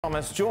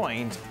Thomas,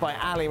 joined by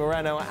Ali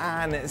Moreno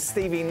and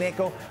Stevie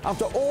Nicol.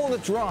 After all the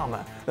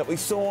drama that we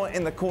saw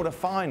in the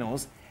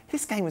quarter-finals,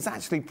 this game was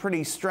actually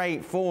pretty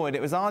straightforward.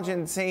 It was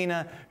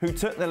Argentina who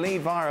took the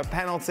lead via a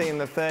penalty in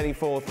the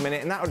 34th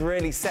minute, and that would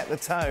really set the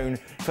tone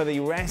for the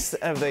rest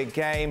of the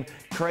game.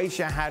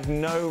 Croatia had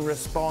no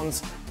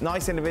response.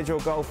 Nice individual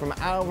goal from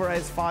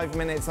Alvarez 5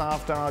 minutes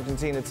after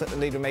Argentina took the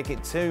lead to make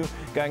it 2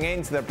 going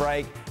into the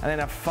break, and then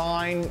a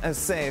fine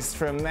assist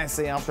from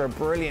Messi after a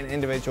brilliant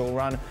individual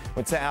run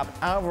would set up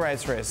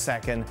Alvarez for his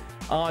second.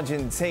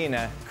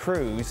 Argentina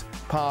cruise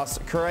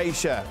past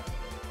Croatia.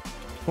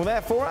 Well,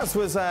 there for us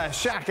was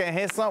Shaka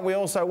Hislop. We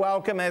also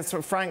welcome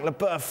Frank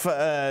Leboeuf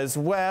as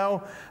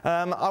well.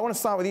 I want to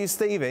start with you,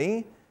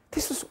 Stevie.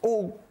 This was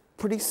all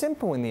pretty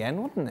simple in the end,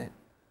 wasn't it?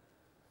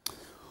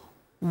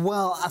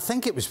 Well, I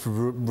think it was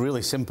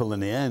really simple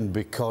in the end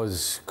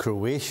because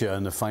Croatia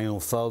in the final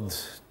third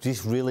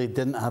just really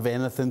didn't have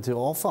anything to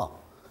offer.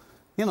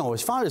 You know,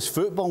 as far as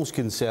football's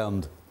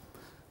concerned,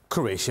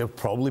 Croatia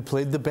probably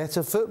played the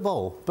better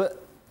football.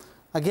 But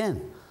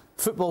again,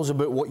 football's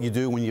about what you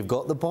do when you've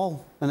got the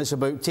ball, and it's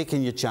about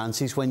taking your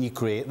chances when you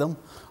create them.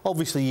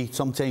 Obviously,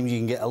 sometimes you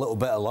can get a little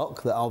bit of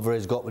luck that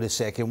Alvarez got with his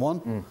second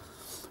one.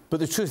 But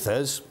the truth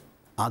is,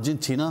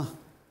 Argentina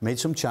made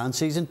some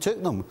chances and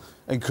took them.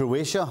 And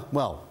Croatia,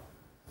 well,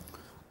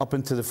 up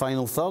into the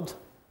final third.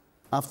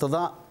 After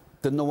that,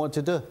 didn't know what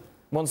to do.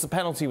 Once the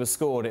penalty was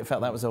scored, it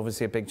felt that was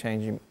obviously a big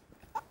change.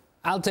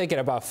 I'll take it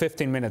about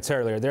 15 minutes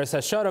earlier. There's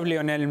a shot of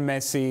Lionel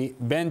Messi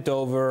bent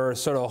over,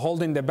 sort of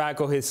holding the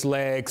back of his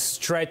legs,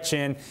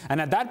 stretching.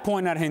 And at that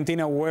point,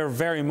 Argentina were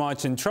very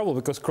much in trouble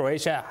because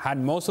Croatia had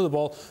most of the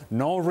ball.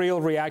 No real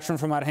reaction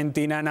from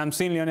Argentina. And I'm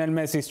seeing Lionel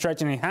Messi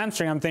stretching his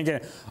hamstring. I'm thinking,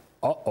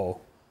 uh-oh.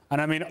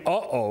 And I mean,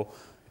 uh-oh.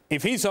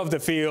 If he's off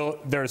the field,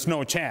 there's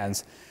no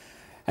chance.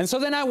 And so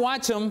then I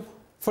watch him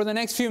for the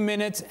next few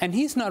minutes, and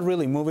he's not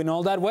really moving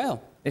all that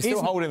well. He's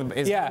still holding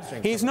his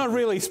hamstring. He's not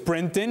really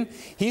sprinting.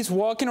 He's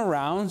walking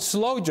around,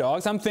 slow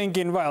jogs. I'm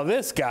thinking, well,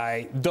 this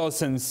guy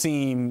doesn't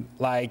seem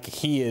like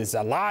he is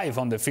alive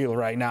on the field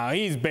right now.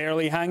 He's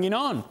barely hanging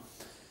on.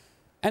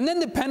 And then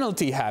the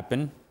penalty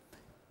happened.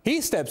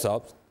 He steps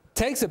up,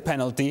 takes a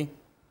penalty,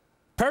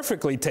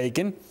 perfectly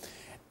taken.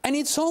 And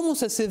it's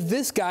almost as if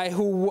this guy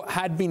who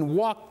had been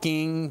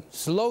walking,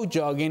 slow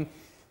jogging,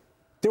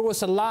 there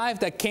was a life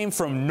that came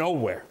from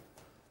nowhere.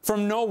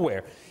 From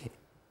nowhere.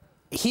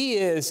 He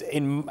is,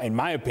 in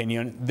my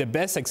opinion, the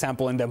best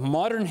example in the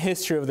modern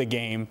history of the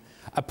game,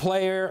 a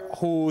player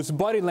whose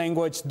body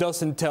language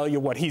doesn't tell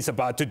you what he's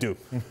about to do.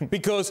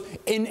 Because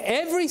in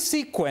every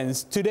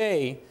sequence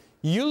today,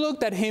 you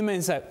looked at him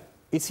and said,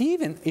 is he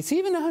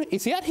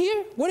out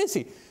here? What is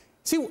he?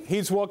 See,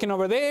 he's walking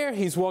over there,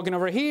 he's walking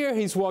over here,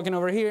 he's walking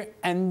over here.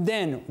 And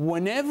then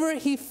whenever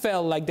he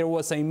felt like there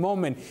was a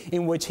moment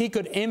in which he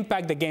could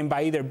impact the game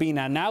by either being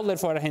an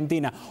outlet for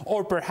Argentina,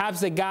 or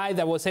perhaps the guy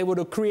that was able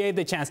to create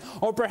the chance,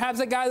 or perhaps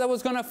the guy that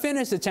was going to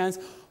finish the chance,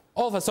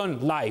 all of a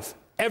sudden, life,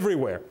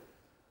 everywhere.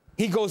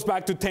 He goes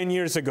back to 10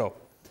 years ago.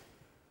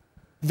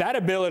 That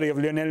ability of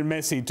Lionel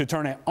Messi to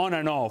turn it on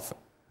and off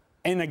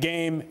in a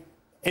game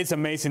is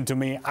amazing to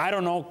me. I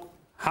don't know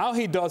how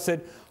he does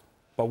it.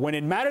 But when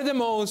it mattered the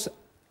most,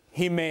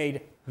 he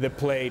made the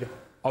play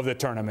of the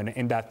tournament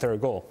in that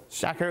third goal.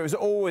 Shaka, it was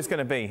always going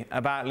to be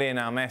about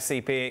Lionel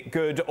Messi, be it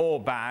good or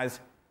bad.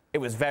 It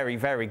was very,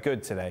 very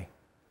good today.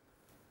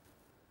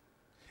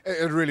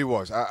 It really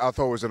was. I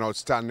thought it was an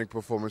outstanding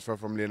performance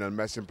from Lionel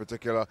Messi in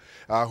particular.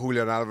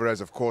 Julian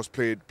Alvarez, of course,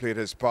 played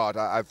his part.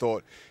 I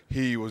thought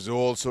he was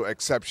also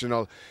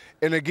exceptional.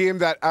 In a game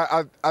that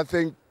I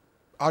think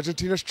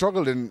Argentina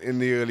struggled in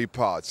the early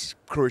parts.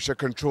 Croatia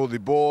controlled the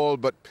ball,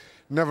 but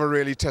never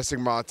really testing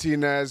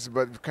Martinez,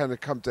 but kind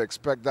of come to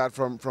expect that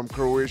from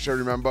Croatia.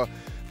 Remember,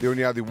 they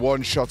only had the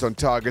one shot on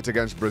target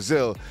against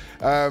Brazil.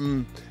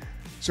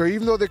 So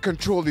even though they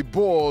controlled the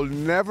ball,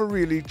 never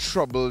really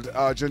troubled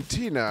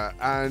Argentina.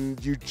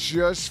 And you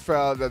just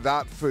felt that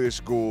that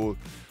first goal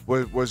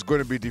was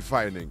going to be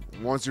defining.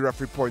 Once the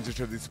referee pointed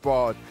to the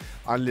spot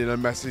and Lionel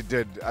Messi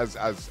did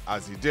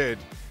as he did,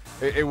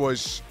 it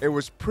was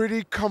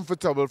pretty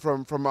comfortable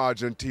from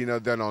Argentina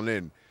then on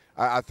in.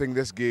 I think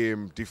this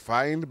game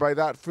defined by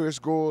that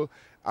first goal,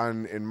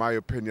 and in my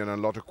opinion, a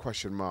lot of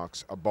question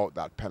marks about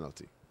that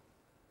penalty.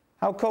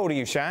 How cold are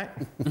you, Shaq?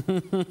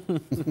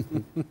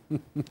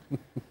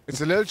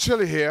 It's a little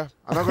chilly here.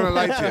 I'm not going to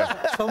lie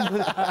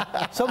to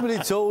you. Somebody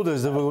told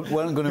us that we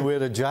weren't going to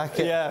wear a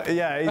jacket.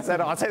 Yeah, he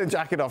said, I'll take the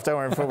jacket off, don't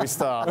worry, before we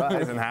start.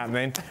 That isn't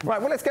happening. Right,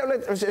 well, let's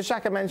go.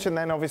 Shaka mentioned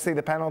then, obviously,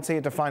 the penalty,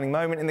 a defining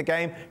moment in the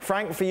game.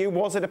 Frank, for you,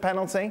 was it a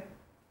penalty?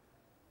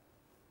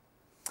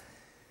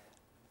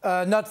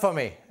 Not for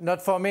me.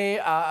 Not for me,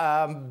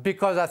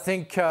 because I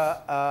think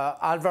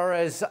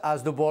Alvarez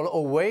has the ball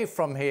away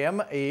from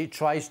him. He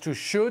tries to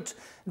shoot.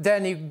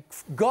 Then he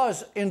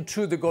goes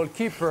into the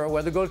goalkeeper,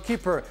 where the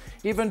goalkeeper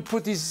even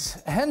put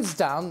his hands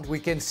down, we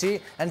can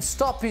see, and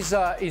stop his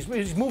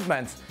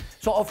movements.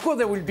 So, of course,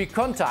 there will be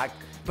contact.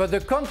 But the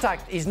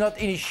contact is not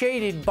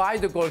initiated by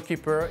the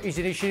goalkeeper. It's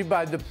initiated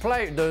by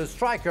the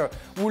striker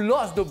who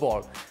lost the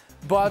ball.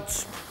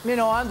 But, you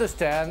know, I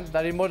understand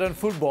that in modern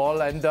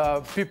football and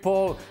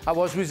people, I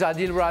was with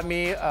Adil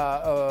Rami,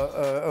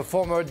 a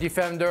former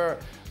defender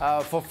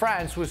for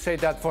France, who said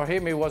that for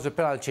him it was a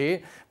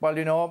penalty. Well,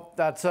 you know,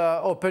 that's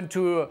open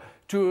to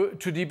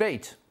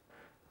debate.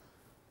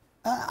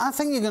 I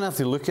think you're going to have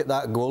to look at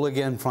that goal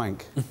again,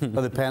 Frank,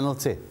 for the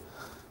penalty.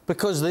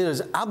 Because there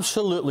is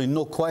absolutely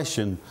no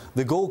question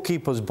the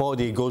goalkeeper's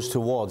body goes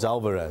towards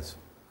Alvarez.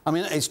 I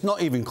mean, it's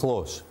not even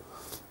close.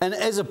 And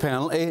it is a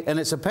penalty, and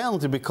it's a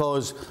penalty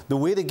because the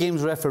way the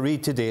game's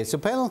refereed today, it's a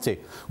penalty.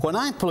 When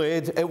I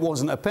played, it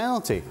wasn't a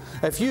penalty.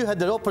 If you had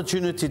the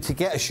opportunity to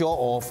get a shot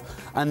off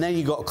and then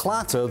you got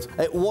clattered,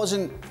 it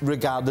wasn't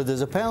regarded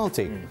as a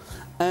penalty.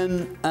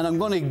 And I'm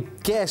going to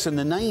guess in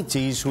the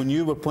 90s, when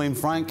you were playing,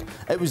 Frank,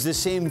 it was the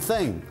same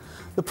thing.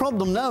 The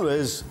problem now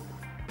is,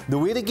 the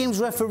way the game's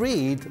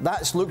refereed,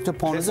 that's looked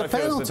upon as a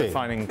penalty. It's a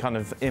defining kind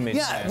of image.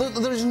 Yeah,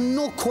 there's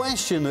no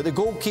question that the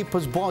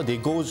goalkeeper's body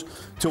goes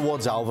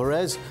towards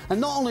Alvarez,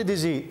 and not only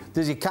does he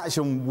catch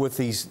him with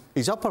his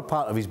upper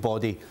part of his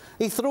body,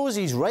 he throws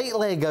his right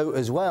leg out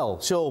as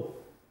well. So,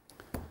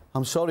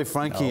 I'm sorry,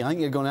 Frankie, I think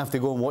you're going to have to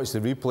go and watch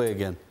the replay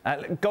again.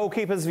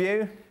 Goalkeeper's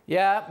view?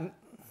 Yeah.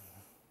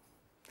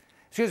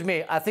 Excuse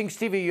me, I think,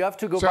 Stevie, you have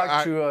to go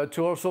back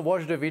to also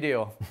watch the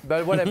video.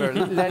 But whatever,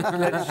 let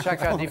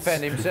Xhaka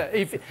defend himself.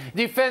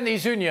 Defend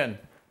his union.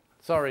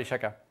 Sorry,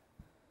 Xhaka.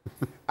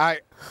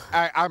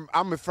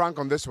 I'm with Frank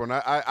on this one.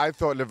 I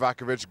thought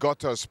Livakovic got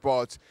to a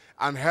spot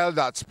and held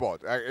that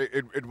spot.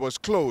 It was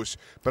close,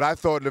 but I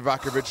thought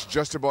Livakovic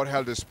just about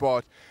held the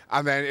spot,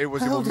 and then it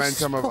was the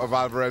momentum of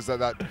Alvarez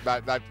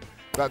that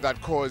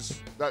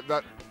caused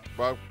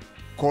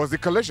the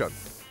collision.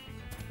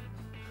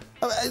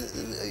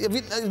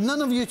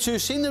 None of you two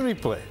seen the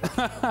replay?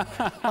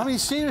 I mean,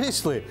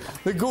 seriously,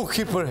 the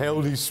goalkeeper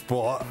held his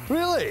spot.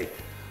 Really?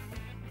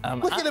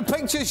 Look at the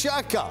picture,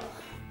 Xhaka.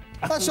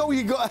 That's all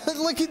you got.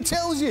 Look, it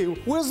tells you.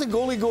 Where's the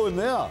goalie going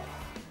there?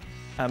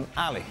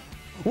 Ali.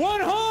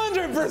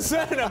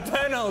 100% a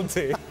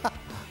penalty.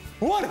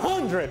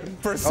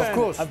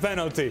 100% a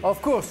penalty.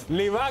 Of course.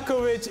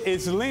 Livakovic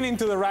is leaning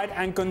to the right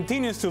and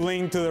continues to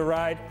lean to the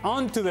right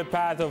onto the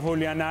path of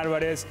Julian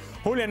Alvarez.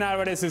 Julian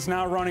Alvarez is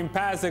now running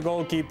past the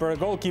goalkeeper.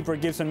 Goalkeeper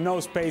gives him no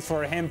space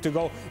for him to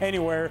go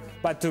anywhere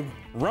but to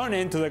run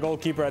into the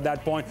goalkeeper at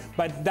that point.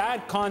 But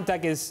that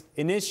contact is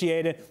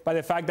initiated by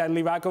the fact that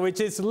Livakovic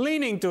is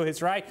leaning to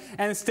his right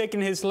and sticking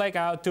his leg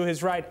out to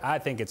his right. I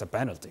think it's a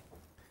penalty.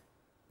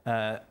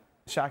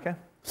 Xhaka?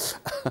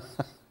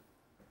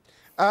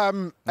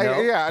 No.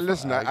 Yeah,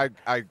 listen,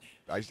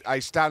 I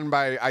stand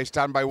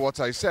by what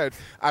I said,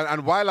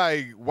 and while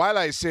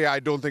I say I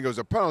don't think it was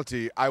a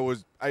penalty,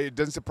 it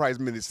didn't surprise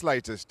me in the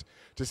slightest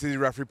to see the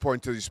referee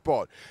point to the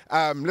spot.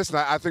 Listen,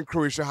 I think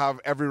Croatia have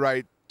every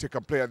right to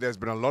complain. There's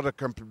been a lot of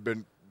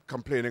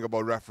complaining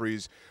about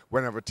referees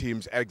whenever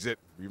teams exit.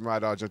 We've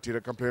had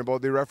Argentina complain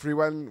about the referee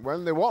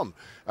when they won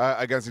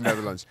against the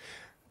Netherlands.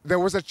 There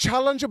was a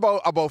challenge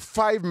about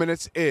 5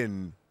 minutes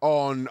in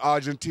on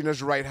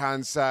Argentina's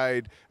right-hand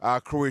side,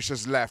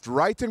 Croatia's left,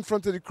 right in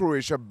front of the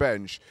Croatia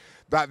bench,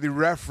 that the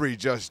referee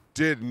just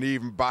didn't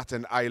even bat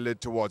an eyelid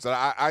towards.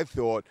 I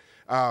thought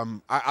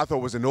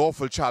it was an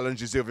awful challenge,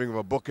 deserving of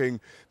a booking.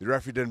 The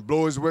referee didn't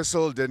blow his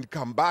whistle, didn't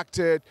come back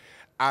to it,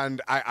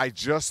 and I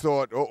just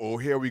thought, uh-oh,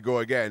 here we go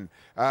again.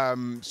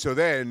 So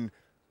then,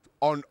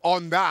 on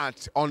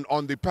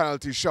the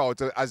penalty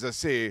shout, as I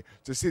say,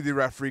 to see the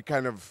referee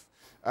kind of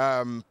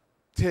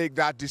take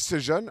that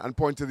decision and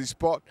point to the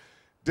spot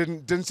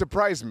didn't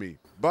surprise me.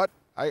 But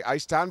I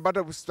stand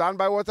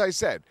by what I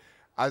said.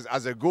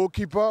 As a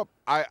goalkeeper,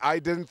 I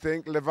didn't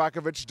think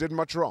Livakovic did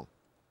much wrong.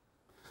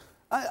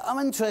 I'm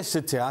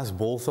interested to ask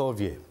both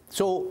of you.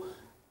 So,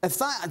 if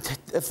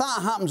that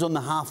happens on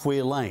the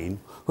halfway line,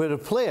 where a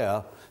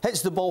player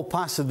hits the ball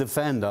past the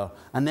defender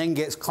and then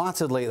gets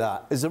clattered like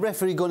that, is the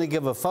referee going to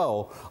give a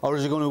foul, or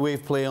is he going to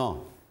wave play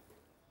on?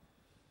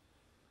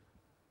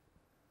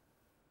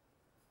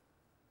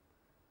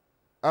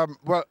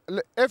 Well,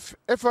 if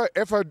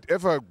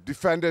a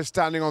defender is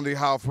standing on the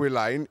halfway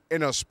line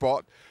in a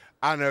spot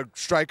and a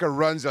striker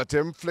runs at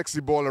him, flicks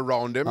the ball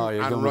around him,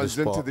 and runs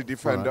into the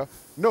defender,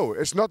 no,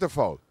 it's not a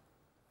foul.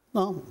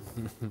 No.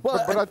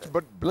 Well,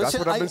 but that's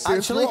what I've been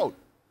saying throughout.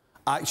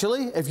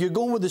 Actually, if you're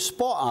going with the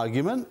spot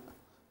argument,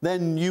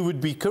 then you would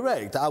be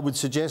correct. I would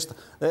suggest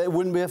that it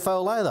wouldn't be a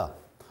foul either.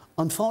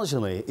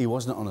 Unfortunately, he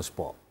wasn't on a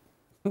spot.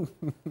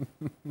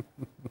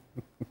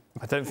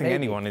 I don't think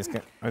anyone is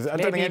going to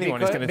change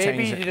it.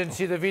 Maybe you didn't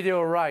see the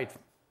video right.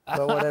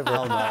 But whatever.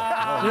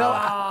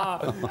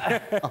 Wow.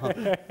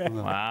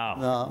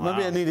 No,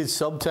 maybe I needed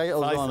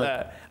subtitles on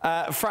it.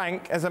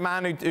 Frank, as a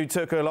man who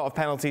took a lot of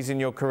penalties in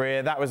your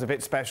career, that was a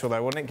bit special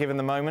though, wasn't it, given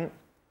the moment?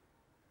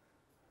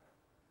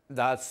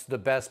 That's the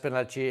best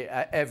penalty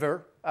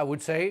ever, I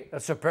would say.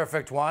 That's a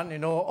perfect one, you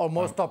know,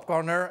 almost top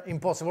corner,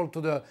 impossible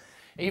to the...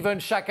 Even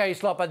Xhaka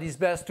Islop at his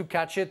best to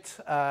catch it.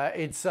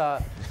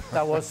 That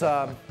was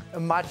a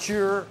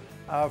mature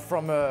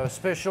from a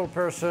special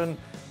person.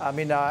 I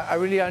mean, I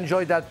really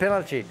enjoyed that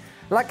penalty.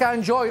 Like I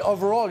enjoy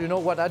overall, you know,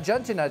 what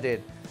Argentina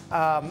did.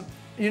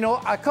 you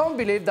know, I can't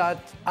believe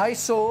that I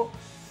saw,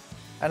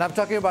 and I'm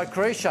talking about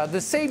Croatia,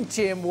 the same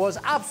team was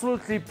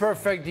absolutely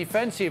perfect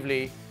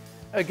defensively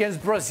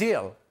against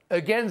Brazil,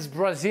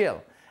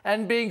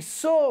 and being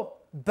so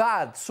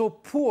bad, so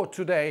poor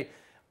today.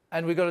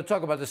 And we're going to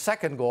talk about the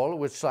second goal,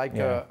 which is like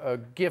a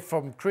gift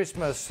from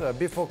Christmas,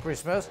 before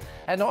Christmas.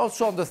 And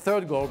also on the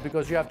third goal,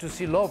 because you have to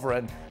see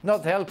Lovren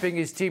not helping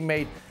his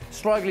teammate,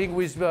 struggling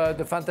with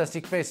the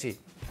fantastic Messi.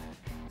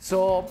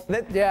 So,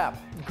 yeah,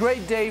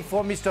 great day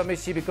for Mr.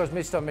 Messi, because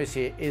Mr.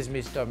 Messi is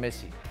Mr.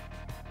 Messi.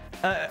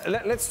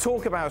 Let's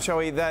talk about, shall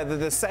we,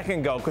 the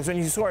second goal, because when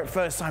you saw it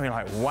first time, you're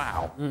like,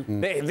 wow,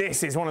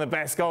 this is one of the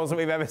best goals that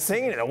we've ever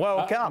seen in a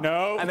World Cup.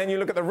 No. And then you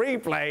look at the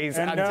replays,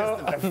 and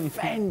just the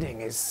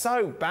defending is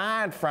so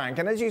bad, Frank.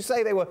 And as you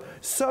say, they were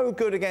so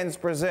good against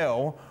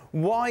Brazil.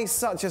 Why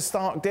such a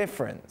stark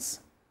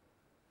difference?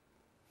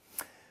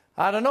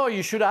 I don't know,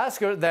 you should ask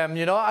them,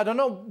 you know. I don't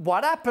know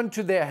what happened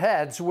to their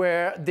heads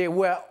where they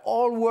were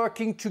all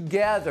working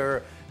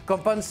together,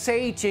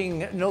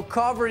 compensating, you know,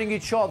 covering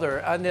each other.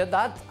 And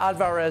that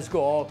Alvarez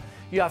goal,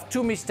 you have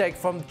two mistakes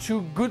from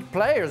two good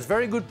players,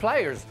 very good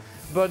players.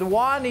 But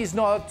one is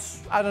not,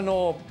 I don't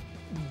know,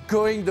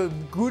 going the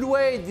good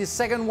way. The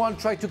second one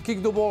tried to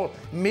kick the ball,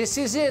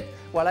 misses it.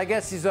 Well, I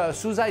guess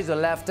Sousa is a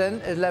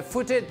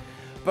left-footed,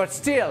 but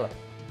still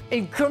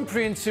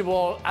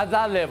incomprehensible at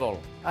that level.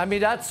 I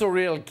mean, that's a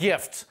real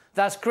gift.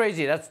 That's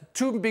crazy. That's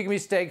two big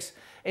mistakes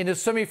in the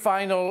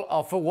semi-final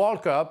of a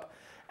World Cup.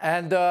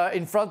 And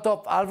in front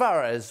of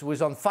Alvarez, who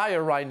is on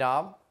fire right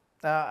now,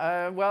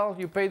 well,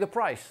 you pay the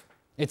price.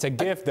 It's a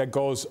gift that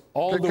goes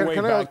all the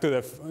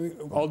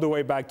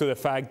way back to the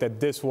fact that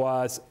this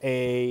was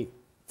a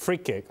free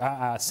kick,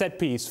 a set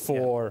piece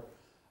for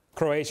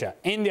Croatia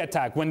in the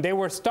attack. When they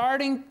were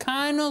starting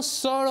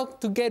sort of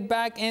to get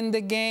back in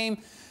the game,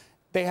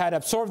 they had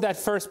absorbed that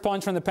first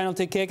punch from the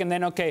penalty kick, and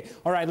then, okay,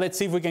 all right, let's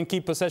see if we can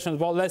keep possession of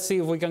the ball. Let's see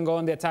if we can go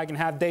in the attack and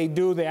have. They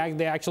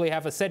actually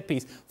have a set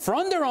piece.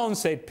 From their own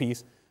set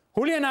piece,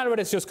 Julian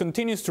Alvarez just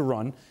continues to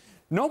run.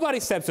 Nobody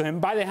steps to him.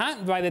 By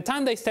the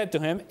time they step to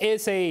him,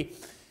 is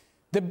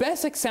the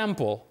best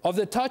example of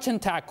the touch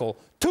and tackle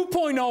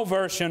 2.0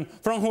 version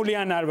from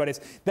Julian Alvarez,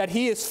 that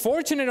he is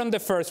fortunate on the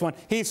first one,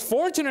 he's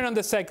fortunate on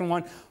the second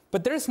one,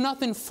 but there's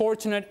nothing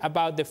fortunate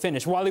about the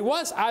finish. While he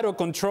was out of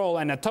control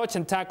and a touch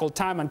and tackle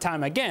time and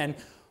time again,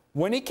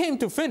 when it came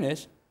to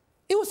finish,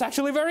 it was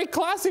actually very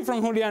classy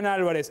from Julian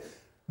Alvarez.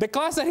 The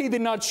class that he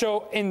did not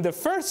show in the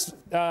first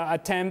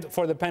attempt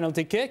for the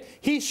penalty kick,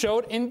 he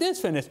showed in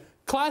this finish.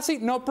 Classy,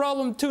 no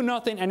problem,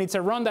 2-0, and it's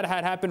a run that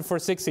had happened for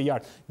 60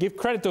 yards. Give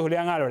credit to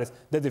Julian Alvarez.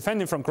 The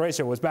defending from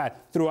Croatia was bad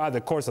throughout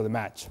the course of the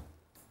match.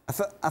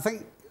 I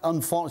think,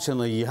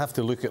 unfortunately, you have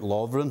to look at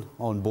Lovren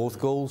on both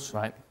goals.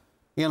 Right.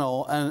 You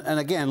know, and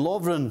again,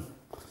 Lovren,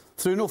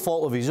 through no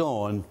fault of his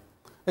own,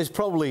 is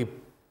probably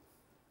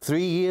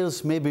 3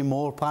 years, maybe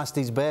more, past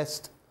his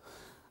best.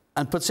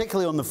 And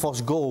particularly on the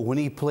first goal, when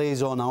he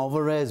plays on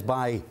Alvarez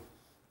by,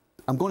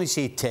 I'm going to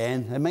say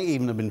 10, it might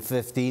even have been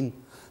 15.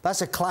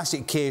 That's a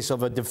classic case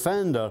of a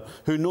defender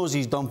who knows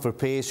he's done for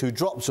pace, who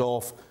drops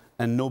off,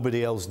 and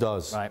nobody else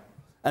does. Right.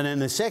 And then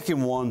the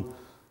second one,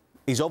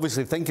 he's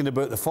obviously thinking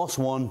about the first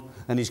one,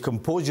 and his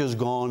composure's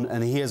gone,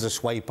 and he has a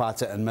swipe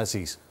at it and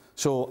misses.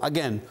 So,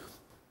 again,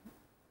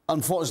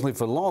 unfortunately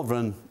for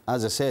Lovren,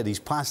 as I said, he's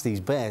past his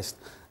best.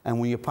 And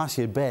when you pass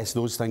your best,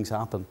 those things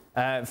happen.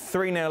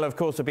 3-0, of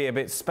course, would be a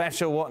bit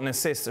special. What an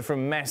assist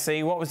from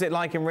Messi. What was it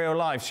like in real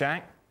life,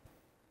 Shaq?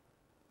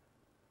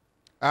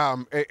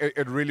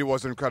 It really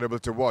was incredible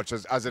to watch.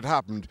 As it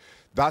happened,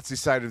 that's the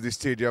side of the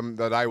stadium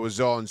that I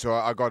was on, so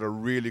I got a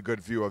really good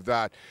view of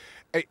that.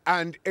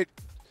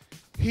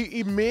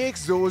 He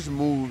makes those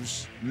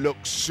moves look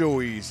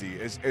so easy,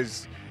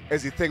 is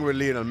the thing with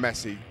Lionel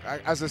Messi.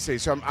 As I say,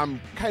 so I'm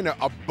kind of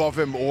above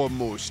him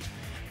almost.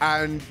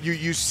 And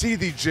you see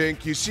the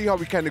jink, you see how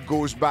he kind of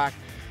goes back,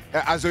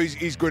 as though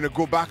he's going to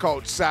go back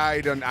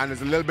outside and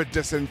is a little bit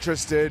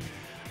disinterested.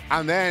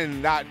 And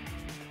then that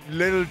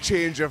little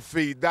change of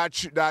feet,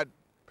 that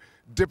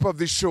dip of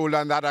the shoulder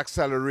and that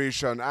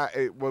acceleration,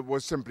 it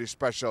was simply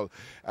special.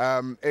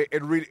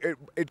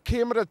 It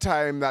came at a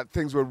time that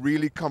things were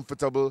really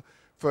comfortable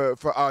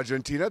for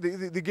Argentina.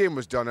 The game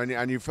was done,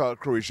 and you felt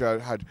Croatia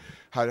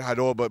had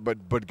all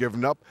but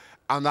given up.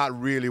 And that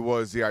really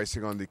was the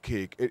icing on the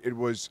cake.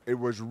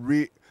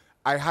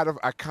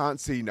 I can't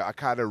see now. I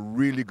had a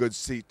really good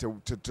seat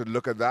to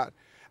look at that,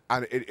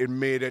 and it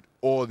made it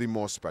all the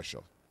more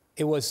special.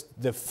 It was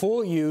the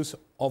full use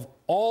of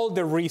all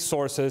the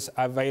resources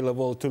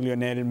available to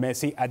Lionel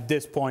Messi at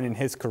this point in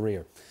his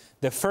career.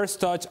 The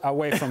first touch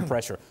away from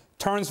pressure,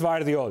 turns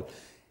Vardiol.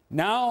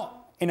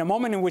 Now, in a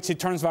moment in which he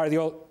turns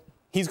Vardiol,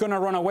 he's going to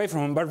run away from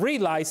him, but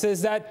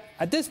realizes that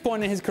at this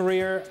point in his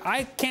career,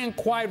 I can't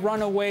quite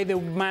run away the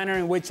manner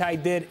in which I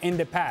did in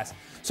the past.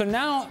 So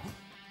now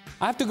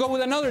I have to go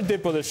with another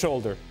dip of the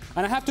shoulder,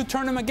 and I have to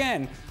turn him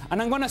again.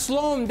 And I'm going to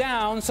slow him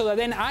down so that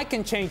then I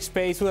can change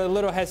space with a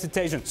little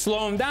hesitation.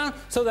 Slow him down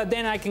so that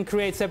then I can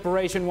create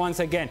separation once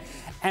again.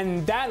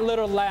 And that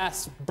little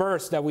last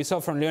burst that we saw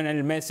from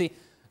Lionel Messi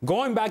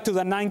Going back to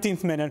the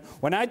 19th minute,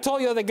 when I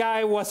told you the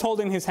guy was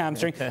holding his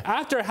hamstring,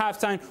 after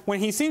halftime, when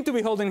he seemed to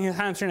be holding his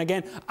hamstring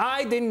again,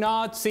 I did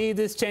not see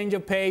this change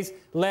of pace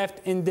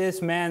left in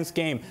this man's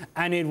game.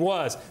 And it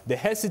was the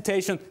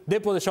hesitation,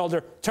 dip of the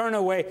shoulder, turn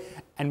away,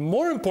 and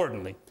more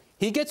importantly,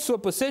 he gets to a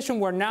position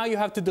where now you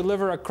have to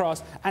deliver a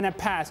cross and a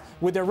pass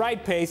with the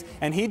right pace,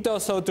 and he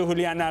does so to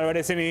Julian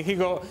Alvarez, and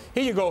here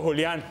you go,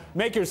 Julian,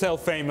 make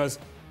yourself famous.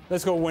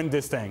 Let's go win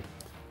this thing.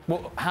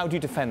 Well, how do you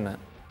defend that?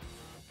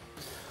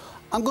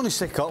 I'm going to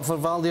stick up for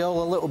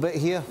Valdiol a little bit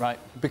here. Right.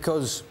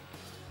 Because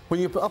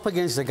when you're up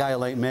against a guy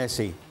like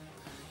Messi,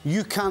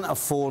 you can't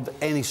afford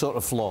any sort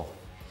of flaw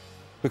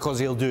because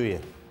he'll do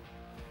you.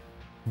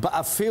 But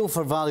I feel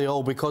for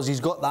Valdiol because he's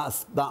got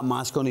that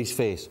mask on his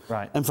face.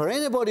 Right. And for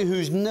anybody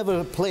who's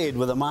never played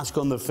with a mask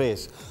on their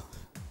face,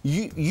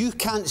 you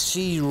can't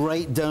see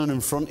right down in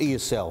front of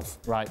yourself.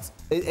 Right.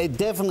 It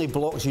definitely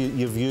blocks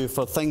your view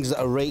for things that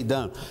are right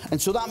down.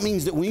 And so that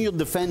means that when you're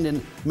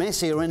defending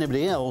Messi or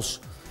anybody else,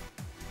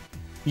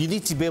 you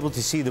need to be able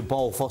to see the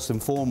ball first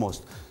and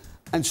foremost.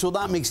 And so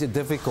that makes it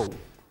difficult.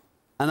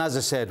 And as I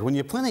said, when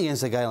you're playing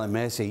against a guy like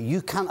Messi,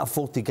 you can't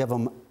afford to give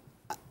him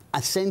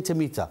a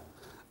centimetre.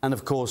 And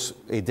of course,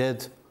 he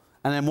did.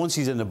 And then once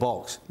he's in the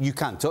box, you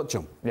can't touch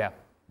him. Yeah.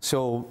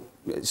 So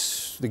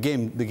the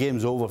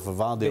game's over for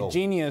Valdiol. The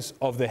genius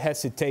of the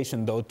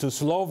hesitation, though, to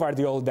slow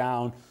Valdiol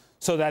down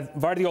so that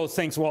Valdiol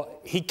thinks, well,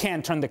 he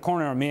can't turn the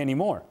corner on me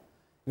anymore.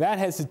 That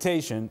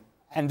hesitation,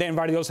 and then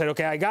Valdiol said,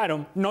 okay, I got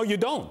him. No, you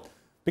don't.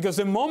 Because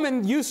the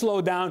moment you slow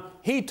down,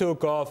 he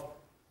took off,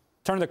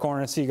 turned the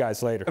corner, see you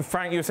guys later.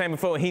 Frank, you were saying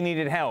before he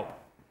needed help.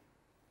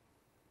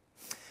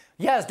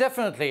 Yes,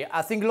 definitely.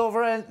 I think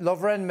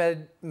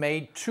Lovren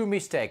made two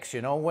mistakes.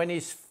 You know, when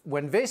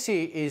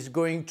Messi is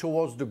going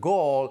towards the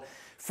goal,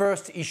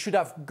 first he should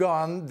have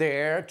gone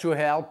there to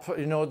help,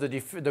 you know,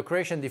 the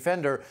Croatian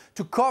defender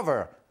to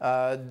cover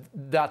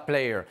that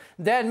player.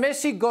 Then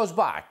Messi goes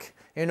back,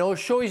 you know,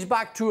 show his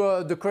back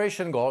to the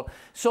Croatian goal.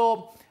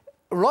 So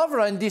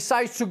Lovren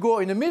decides to go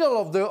in the middle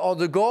of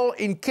the goal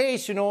in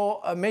case, you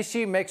know,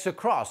 Messi makes a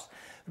cross.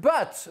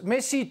 But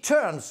Messi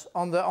turns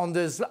on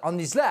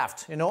his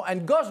left, you know,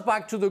 and goes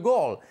back to the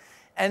goal.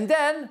 And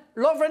then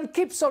Lovren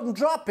keeps on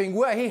dropping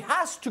where he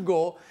has to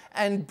go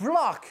and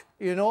block,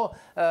 you know,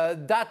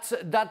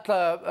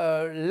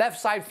 that left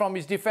side from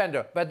his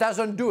defender, but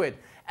doesn't do it.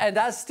 And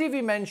as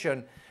Stevie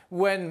mentioned,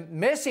 when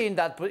Messi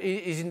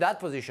is in that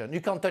position,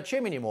 you can't touch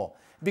him anymore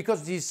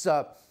because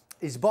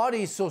his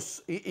body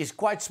is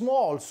quite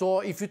small, so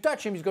if you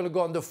touch him, he's going to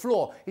go on the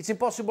floor. It's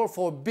impossible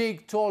for a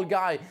big, tall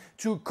guy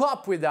to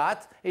cope with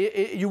that.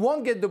 You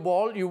won't get the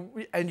ball,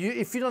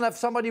 if you don't have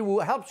somebody who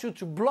helps you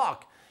to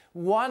block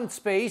one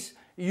space,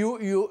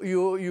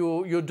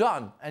 you're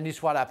done. And this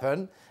is what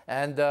happened.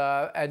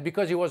 And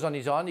because he was on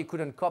his own, he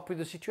couldn't cope with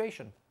the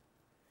situation.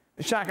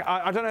 Shaq,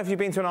 I don't know if you've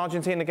been to an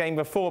Argentina game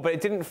before, but it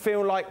didn't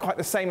feel like quite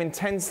the same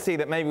intensity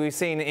that maybe we've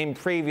seen in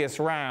previous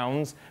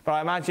rounds. But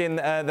I imagine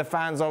the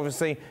fans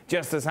obviously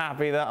just as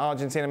happy that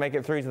Argentina make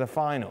it through to the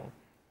final.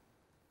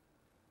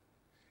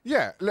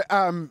 Yeah,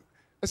 listen,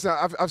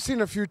 I've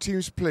seen a few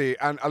teams play,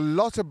 and a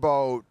lot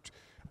about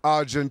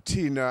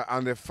Argentina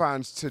and their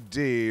fans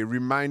today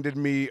reminded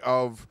me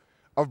of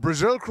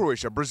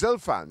Brazil-Croatia, Brazil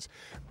fans.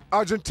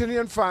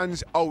 Argentinian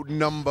fans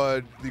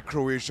outnumbered the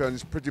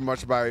Croatians pretty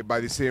much by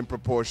the same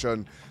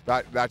proportion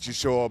that you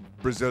saw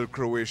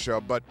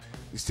Brazil-Croatia, but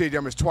the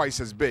stadium is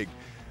twice as big.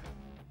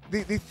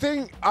 The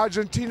thing,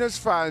 Argentina's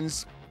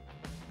fans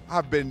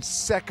have been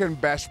second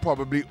best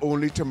probably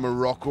only to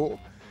Morocco.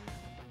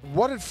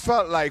 What it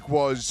felt like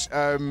was,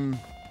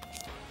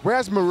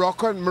 whereas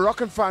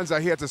Moroccan fans are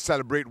here to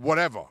celebrate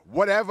whatever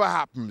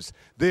happens,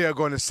 they are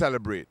going to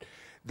celebrate.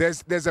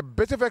 There's a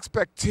bit of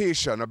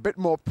expectation, a bit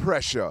more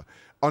pressure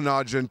on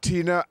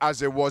Argentina as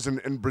there was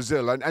in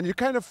Brazil. And you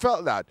kind of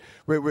felt that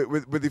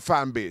with the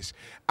fan base.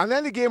 And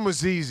then the game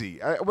was easy.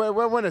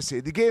 When I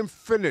say the game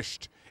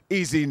finished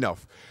easy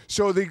enough.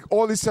 So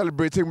all the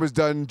celebrating was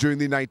done during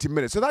the 90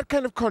 minutes. So that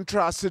kind of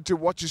contrasted to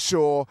what you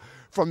saw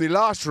from the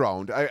last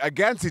round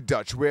against the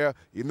Dutch, where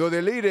even though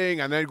they're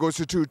leading and then it goes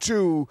to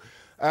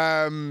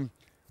 2-2,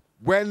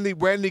 when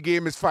the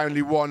game is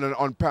finally won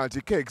on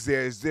penalty kicks,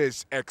 there is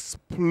this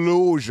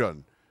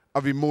explosion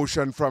of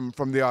emotion from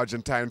the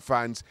Argentine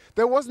fans.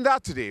 There wasn't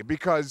that today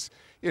because,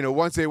 you know,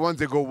 once they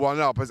go one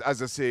up,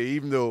 as I say,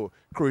 even though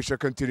Croatia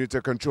continued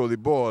to control the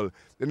ball,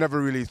 they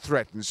never really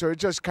threatened. So it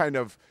just kind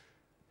of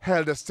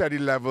held a steady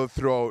level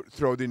throughout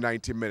the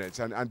 90 minutes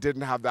and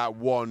didn't have that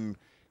one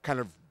kind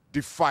of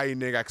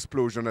defining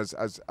explosion as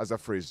I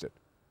phrased it.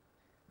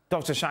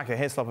 Dr. Shaka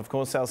Hislop, of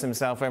course, sells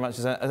himself very much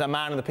as a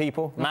man of the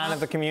people, man of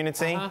the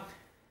community.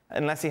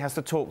 Unless he has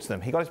to talk to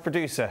them. He got his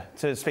producer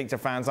to speak to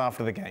fans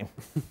after the game.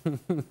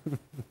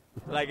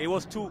 Like, it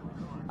was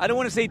I don't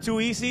want to say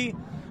too easy,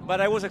 but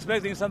I was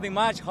expecting something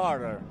much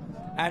harder.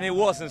 And it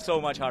wasn't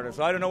so much harder,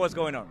 so I don't know what's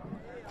going on.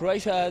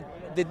 Croatia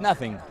did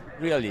nothing,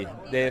 really.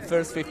 The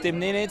first 15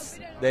 minutes,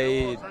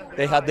 they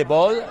had the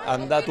ball,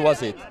 and that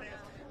was it.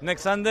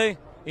 Next Sunday,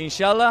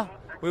 inshallah,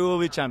 we will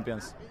be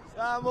champions.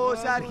 Vamos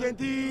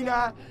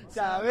Argentina,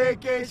 sabes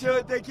que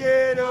yo te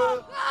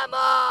quiero.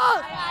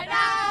 ¡Vamos!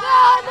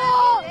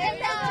 ¡Vamos!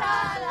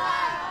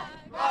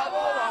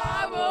 ¡Vamos,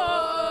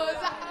 vamos!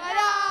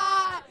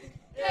 ¡Hará!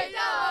 ¡Que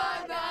no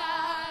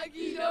anda!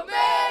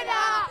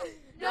 ¡Quilomena!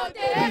 ¡No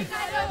te deja,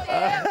 no te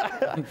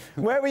deja!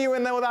 Where were you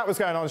when all that was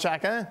going on,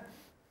 Shaka?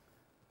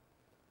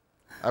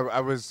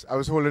 I was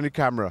holding the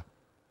camera.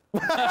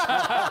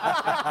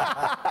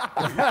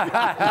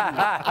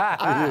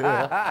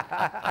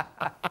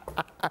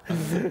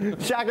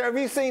 Shaka, have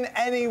you seen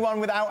anyone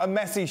without a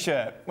Messi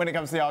shirt when it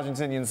comes to the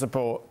Argentinian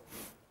support?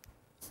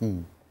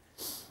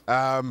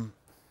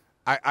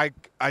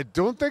 I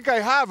don't think I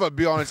have, I'll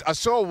be honest. I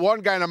saw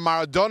one guy in a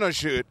Maradona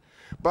shirt,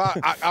 but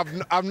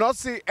I've not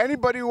seen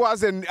anybody who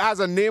has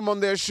a name on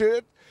their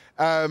shirt.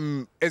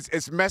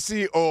 It's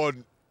Messi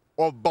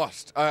or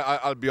bust,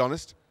 I'll be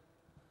honest.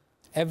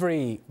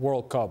 Every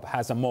World Cup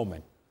has a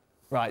moment.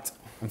 Right.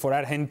 And for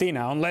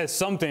Argentina, unless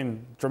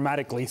something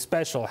dramatically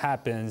special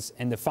happens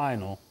in the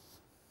final,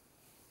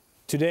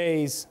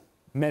 today's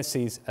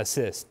Messi's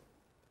assist,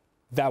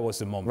 that was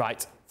the moment.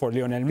 Right. For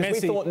Lionel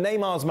Messi. We thought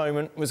Neymar's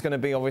moment was going to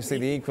be obviously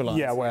the equaliser.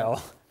 Yeah,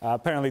 well,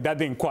 apparently that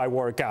didn't quite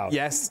work out.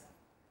 Yes.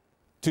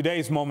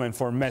 Today's moment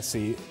for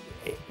Messi,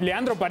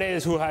 Leandro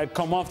Paredes, who had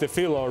come off the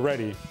field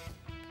already,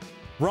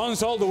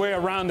 runs all the way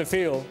around the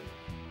field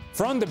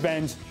from the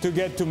bench to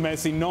get to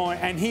Messi,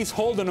 and he's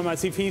holding him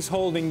as if he's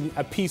holding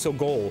a piece of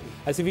gold,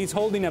 as if he's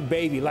holding a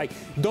baby. Like,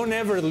 don't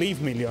ever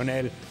leave me,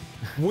 Lionel.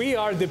 We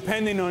are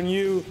depending on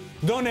you.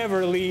 Don't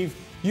ever leave.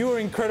 You are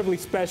incredibly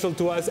special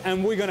to us,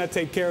 and we're going to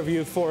take care of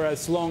you for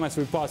as long as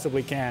we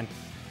possibly can.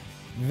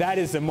 That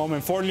is the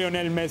moment for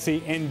Lionel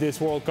Messi in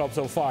this World Cup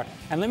so far.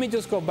 And let me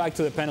just go back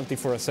to the penalty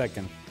for a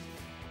second.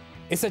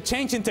 It's a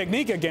change in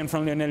technique again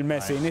from Lionel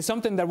Messi, and it's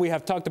something that we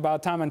have talked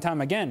about time and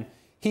time again.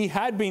 He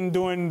had been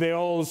doing the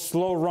old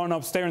slow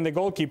run-up, staring the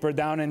goalkeeper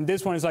down, and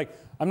this one is like,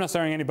 I'm not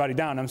staring anybody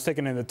down, I'm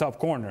sticking in the top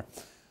corner.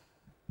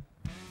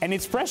 And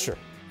it's pressure.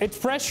 It's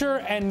pressure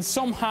and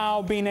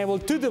somehow being able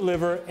to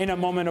deliver in a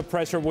moment of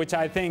pressure, which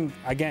I think,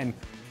 again,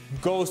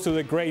 goes to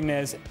the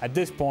greatness at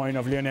this point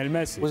of Lionel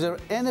Messi. Was there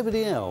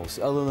anybody else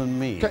other than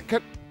me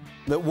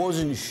that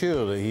wasn't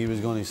sure that he was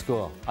going to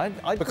score?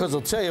 Because I'll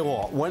tell you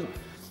what,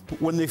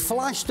 when they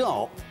flashed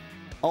up,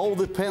 all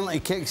the penalty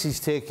kicks he's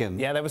taken.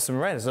 Yeah, there was some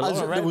red. There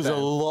was a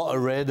lot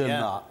of red in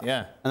that.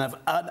 Yeah. And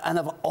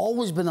I've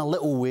always been a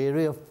little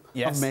wary of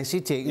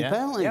Messi taking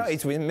penalties. Yeah,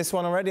 he's missed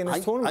one already in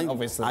this tournament,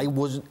 obviously.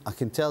 I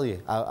can tell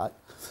you.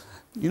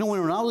 You know, when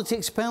Ronaldo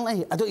takes a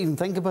penalty, I don't even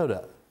think about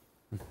it.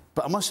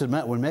 But I must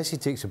admit, when Messi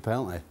takes a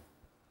penalty,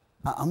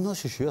 I'm not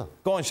so sure.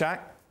 Go on, Shaq.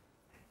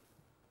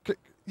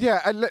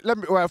 Yeah, let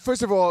me. Well,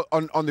 first of all,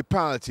 on the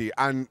penalty,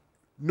 and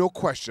no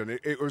question,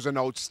 it was an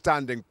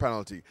outstanding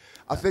penalty.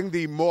 I think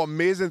the more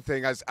amazing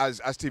thing,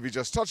 as Stevie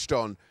just touched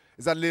on,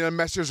 is that Lionel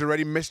Messi has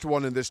already missed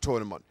one in this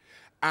tournament.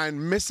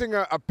 And missing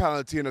a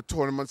penalty in a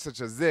tournament such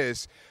as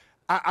this,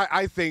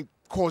 I think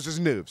causes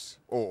nerves,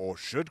 or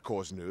should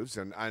cause nerves,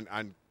 and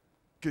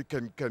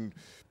can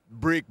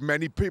break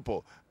many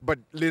people. But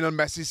Lionel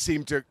Messi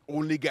seemed to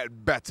only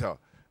get better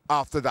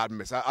after that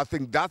miss. I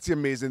think that's the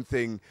amazing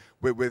thing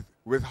with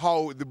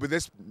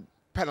this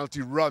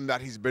penalty run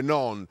that he's been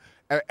on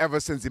ever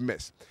since he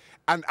missed.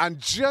 And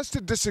just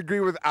to disagree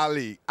with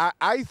Ali,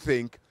 I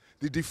think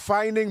the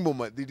defining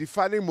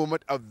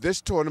moment of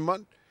this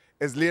tournament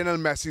is Lionel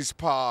Messi's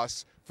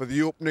pass for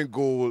the opening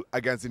goal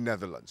against the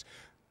Netherlands.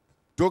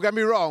 Don't get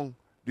me wrong,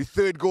 the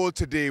third goal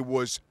today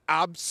was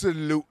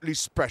absolutely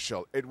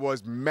special. It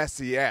was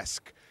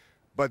Messi-esque.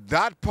 But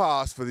that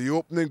pass for the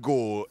opening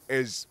goal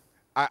is,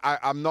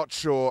 I'm not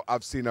sure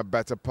I've seen a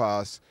better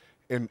pass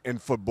in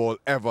football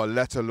ever,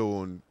 let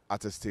alone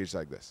at a stage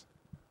like this.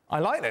 I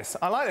like this.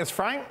 I like this.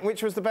 Frank,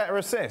 which was the better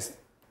assist?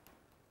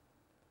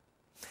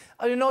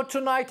 You know,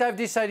 tonight I've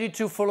decided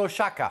to follow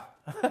Shaka.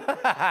 Oh, for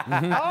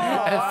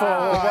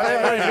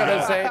whatever he's going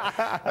to say.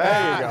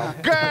 There you go.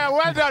 Good.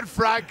 Well done,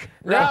 Frank.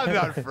 Well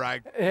done,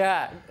 Frank.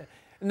 Yeah.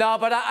 No,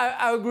 but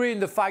I agree in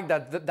the fact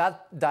that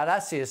that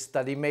assist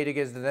that he made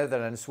against the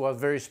Netherlands was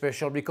very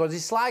special, because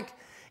it's like,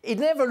 it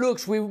never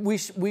looks,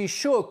 we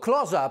show a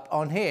close-up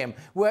on him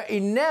where he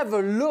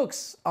never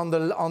looks on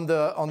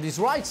this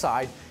right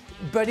side,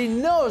 but he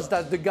knows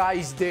that the guy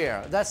is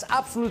there. That's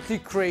absolutely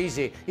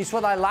crazy. It's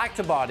what I liked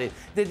about it,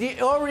 that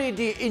he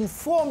already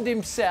informed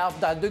himself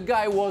that the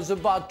guy was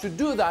about to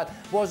do that,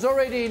 was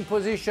already in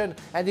position,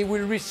 and he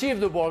will receive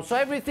the ball. So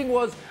everything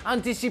was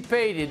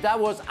anticipated. That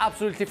was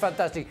absolutely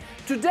fantastic.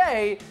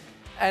 Today,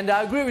 and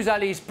I agree with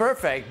Ali, is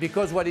perfect,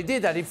 because what he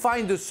did, that he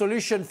found the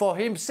solution for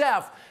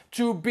himself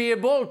to be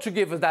able to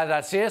give that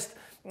assist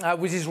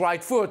with his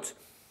right foot.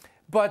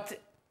 But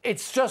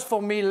it's just,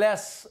 for me,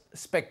 less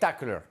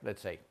spectacular,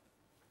 let's say.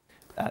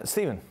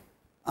 Stephen?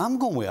 I'm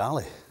going with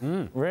Ali.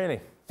 Really?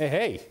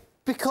 Hey.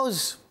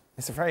 Because...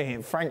 It's a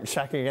very frank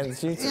Shaq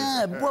against you two.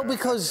 Yeah, well,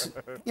 because,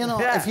 you know,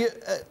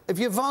 if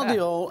you're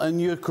Vardiol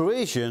and you're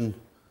Croatian,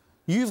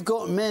 you've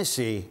got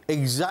Messi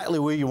exactly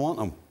where you want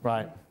him.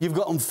 Right. You've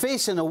got him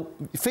facing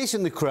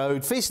the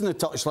crowd, facing the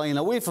touchline,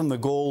 away from the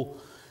goal.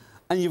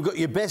 and you've got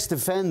your best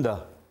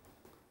defender.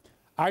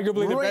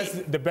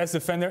 Arguably the best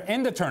defender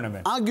in the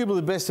tournament. Arguably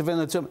the best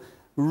defender in the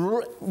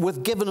tournament,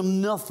 with giving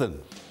him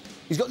nothing.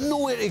 He's got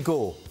nowhere to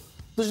go.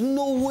 There's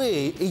no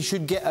way he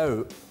should get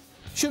out.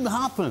 Shouldn't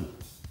happen.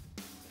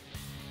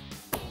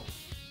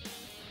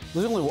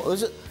 There's only one.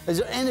 Is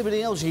there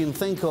anybody else you can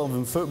think of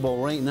in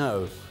football right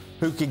now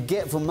who could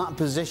get from that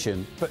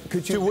position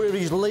to where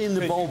he's laying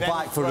the ball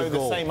back for a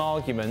goal? The same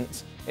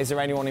argument. Is there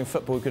anyone in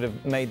football who could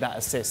have made that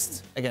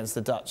assist against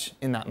the Dutch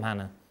in that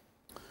manner?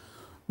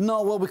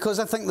 No, well, because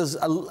I think there's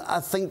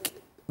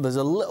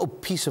a little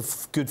piece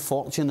of good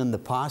fortune in the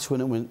pass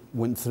when it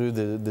went through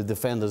the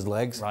defender's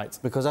legs. Right.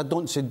 Because I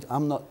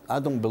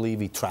don't believe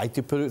he tried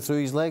to put it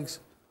through his legs.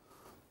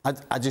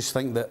 I just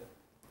think that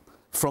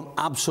from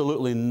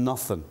absolutely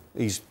nothing,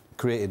 he's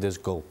created this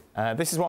goal. This is what